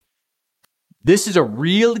This is a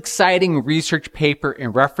real exciting research paper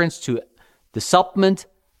in reference to the supplement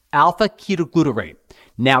alpha-ketoglutarate.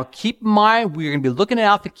 Now, keep in mind, we're going to be looking at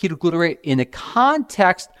alpha-ketoglutarate in the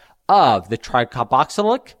context of the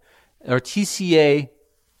tricarboxylic or TCA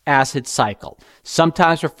acid cycle,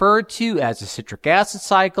 sometimes referred to as the citric acid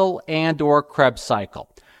cycle and or Krebs cycle.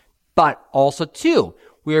 But also, too,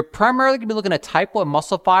 we are primarily going to be looking at type 1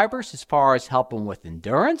 muscle fibers as far as helping with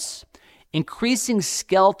endurance, increasing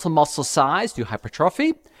skeletal muscle size through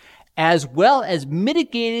hypertrophy, as well as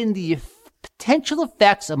mitigating the potential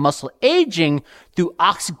effects of muscle aging through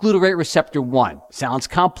oxyglutarate receptor 1. Sounds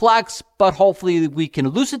complex, but hopefully we can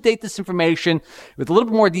elucidate this information with a little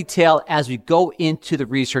bit more detail as we go into the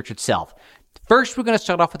research itself. First, we're going to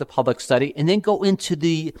start off with the public study and then go into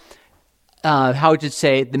the,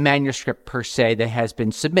 the manuscript per se that has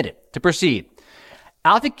been submitted. To proceed,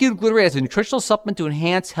 alpha-ketoglutarate is a nutritional supplement to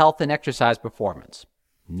enhance health and exercise performance.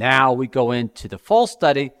 Now we go into the full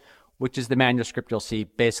study, which is the manuscript you'll see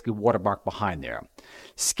basically watermarked behind there.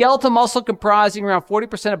 Skeletal muscle comprising around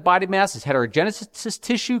 40% of body mass is heterogeneous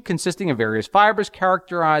tissue consisting of various fibers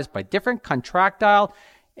characterized by different contractile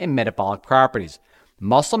and metabolic properties.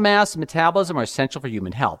 Muscle mass and metabolism are essential for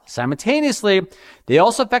human health. Simultaneously, they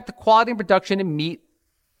also affect the quality and production of meat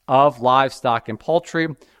of livestock and poultry,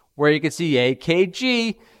 where you can see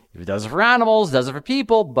AKG. If it does it for animals, it does it for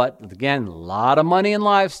people, but again, a lot of money in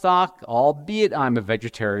livestock, albeit I'm a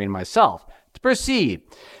vegetarian myself. To proceed,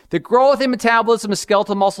 the growth and metabolism of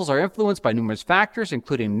skeletal muscles are influenced by numerous factors,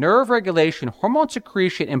 including nerve regulation, hormone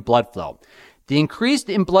secretion, and blood flow. The increase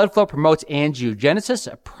in blood flow promotes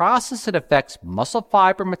angiogenesis, a process that affects muscle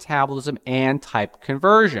fiber metabolism and type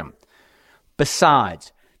conversion.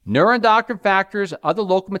 Besides, neuroendocrine factors, other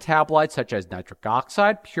local metabolites such as nitric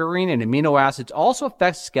oxide, purine, and amino acids also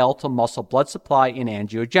affect skeletal muscle blood supply and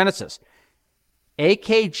angiogenesis.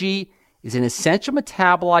 AKG is an essential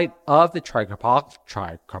metabolite of the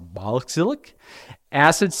tricarboxylic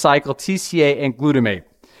acid cycle, TCA, and glutamate.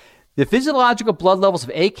 The physiological blood levels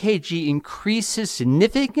of AKG increases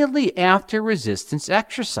significantly after resistance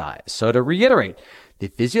exercise. So to reiterate, the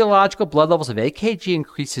physiological blood levels of AKG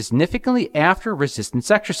increase significantly after resistance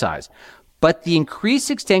exercise, but the increased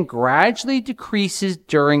extent gradually decreases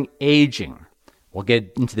during aging. We'll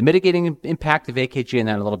get into the mitigating impact of AKG in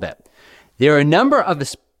that in a little bit. There are a number of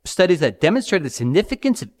studies that demonstrate the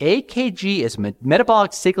significance of AKG as a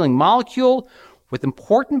metabolic signaling molecule with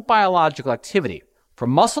important biological activity. For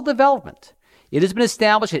muscle development, it has been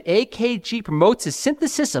established that AKG promotes the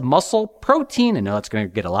synthesis of muscle protein. I know that's going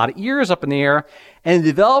to get a lot of ears up in the air. And the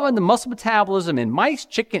development of muscle metabolism in mice,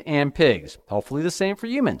 chicken, and pigs. Hopefully the same for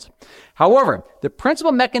humans. However, the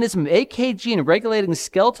principal mechanism of AKG in regulating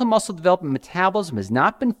skeletal muscle development metabolism has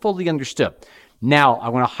not been fully understood. Now, I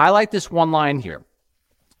want to highlight this one line here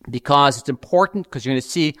because it's important because you're going to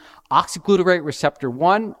see oxyglutarate receptor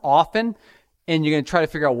 1 often, and you're going to try to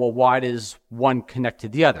figure out, well, why does one connect to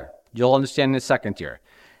the other? You'll understand in a second here.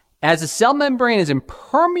 As the cell membrane is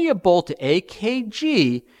impermeable to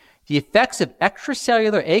AKG, the effects of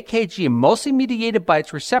extracellular AKG are mostly mediated by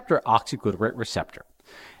its receptor, oxyglutarate receptor.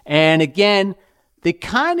 And again, they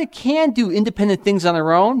kind of can do independent things on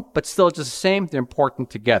their own, but still just the same, they're important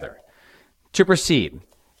together. To proceed,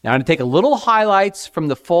 now I'm going to take a little highlights from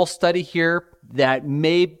the full study here that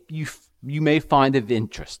you may find of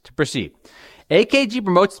interest. To proceed. AKG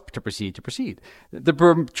promotes,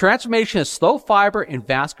 the transformation of slow fiber and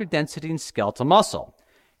vascular density in skeletal muscle.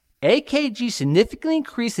 AKG significantly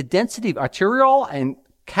increased the density of arterial and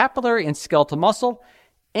capillary and skeletal muscle,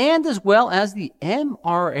 and as well as the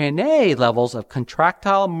mRNA levels of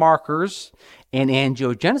contractile markers and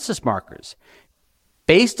angiogenesis markers.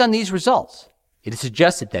 Based on these results, it is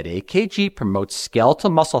suggested that AKG promotes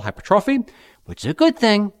skeletal muscle hypertrophy, which is a good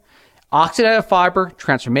thing. Oxidative fiber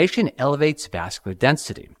transformation elevates vascular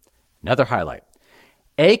density. Another highlight.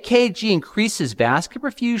 AKG increases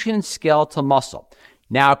vascular perfusion in skeletal muscle.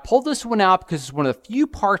 Now, I pulled this one out because it's one of the few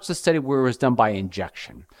parts of the study where it was done by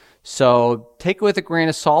injection. So take it with a grain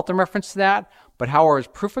of salt in reference to that. But however, as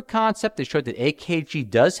proof of concept, they showed that AKG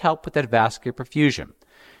does help with that vascular perfusion.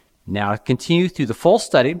 Now, continue through the full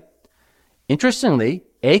study. Interestingly,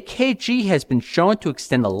 AKG has been shown to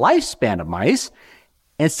extend the lifespan of mice,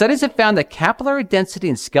 and studies have found that capillary density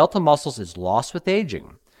in skeletal muscles is lost with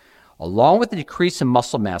aging, along with a decrease in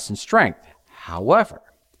muscle mass and strength. However,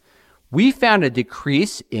 we found a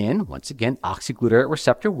decrease in, once again, oxyglutarate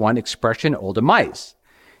receptor 1 expression in older mice.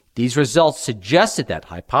 These results suggested that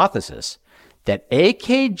hypothesis that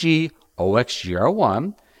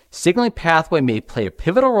AKG-OXGR1 signaling pathway may play a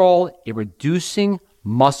pivotal role in reducing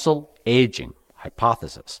muscle aging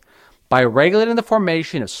hypothesis. by regulating the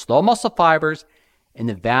formation of slow muscle fibers and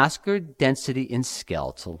the vascular density in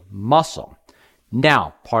skeletal muscle.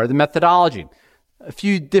 Now, part of the methodology, a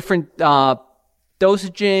few different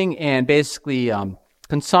dosaging and basically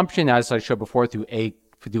consumption, as I showed before,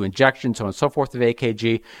 through injections, so on and so forth, of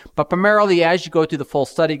AKG. But primarily, as you go through the full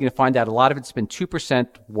study, you're going to find out a lot of it's been 2%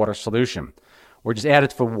 water solution, or just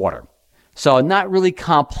added for water. So not really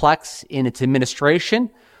complex in its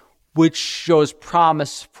administration, which shows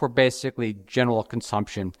promise for basically general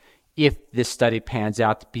consumption if this study pans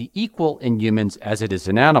out to be equal in humans as it is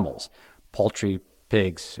in animals, poultry,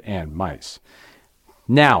 pigs, and mice.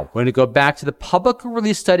 Now, we're going to go back to the public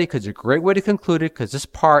release study because it's a great way to conclude it because this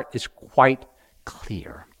part is quite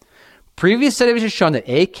clear. Previous studies have shown that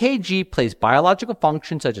AKG plays biological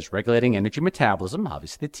functions such as regulating energy metabolism,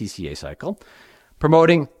 obviously the TCA cycle,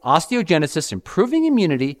 promoting osteogenesis, improving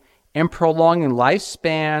immunity, and prolonging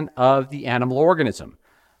lifespan of the animal organism.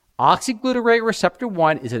 Oxyglutarate receptor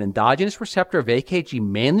 1 is an endogenous receptor of AKG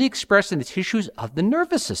mainly expressed in the tissues of the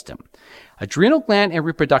nervous system, adrenal gland, and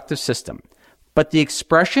reproductive system. But the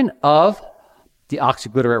expression of the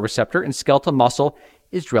oxyglutarate receptor in skeletal muscle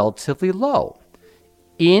is relatively low.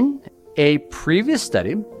 In a previous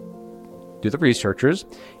study, through the researchers,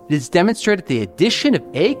 it is demonstrated the addition of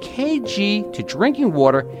AKG to drinking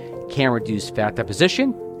water can reduce fat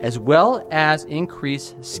deposition as well as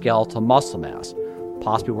increase skeletal muscle mass,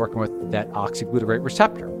 possibly working with that oxyglutarate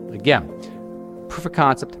receptor. Again, proof of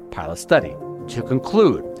concept pilot study. To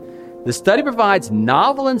conclude, the study provides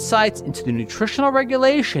novel insights into the nutritional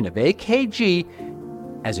regulation of AKG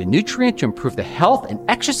as a nutrient to improve the health and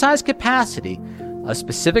exercise capacity of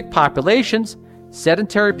specific populations,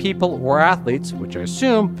 sedentary people or athletes, which I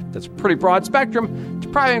assume that's a pretty broad spectrum to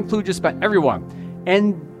probably include just about everyone.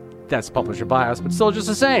 And that's publisher bias, but still just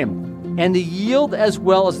the same. And the yield as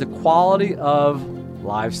well as the quality of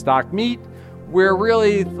livestock meat, where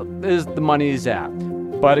really the money is at.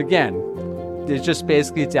 But again, there's just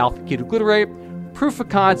basically it's alpha-ketoglutarate, proof of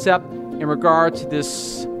concept in regard to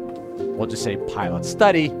this, we'll just say pilot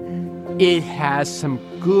study. It has some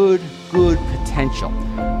good potential.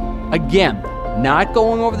 Again, not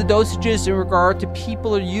going over the dosages in regard to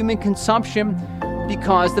people or human consumption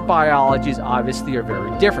because the biologies obviously are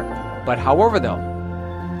very different. But however though,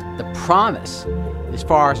 the promise as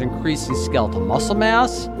far as increasing skeletal muscle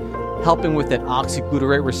mass, helping with that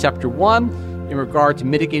oxyglutarate receptor 1 in regard to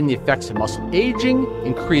mitigating the effects of muscle aging,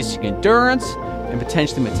 increasing endurance, and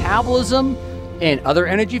potentially metabolism, and other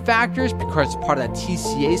energy factors because it's part of that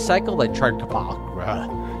TCA cycle, like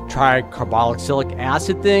tricarboxylic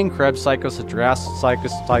acid thing, Krebs cycle, citric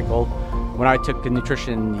cycle. When I took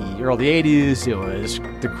nutrition in the early 80s, it was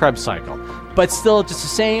the Krebs cycle. But still just the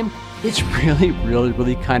same. It's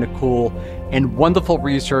really kind of cool and wonderful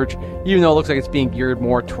research, even though it looks like it's being geared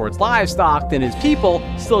more towards livestock than is people,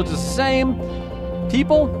 still just the same.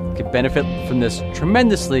 People could benefit from this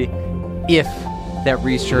tremendously if that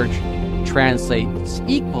research translates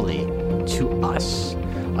equally to us.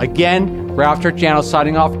 Again, Ralph Turchiano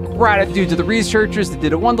signing off. Gratitude to the researchers that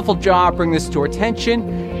did a wonderful job bringing this to our attention.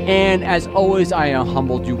 And as always, I am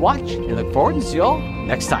humbled you watch and look forward to see you all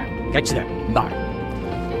next time. Catch you then. Bye.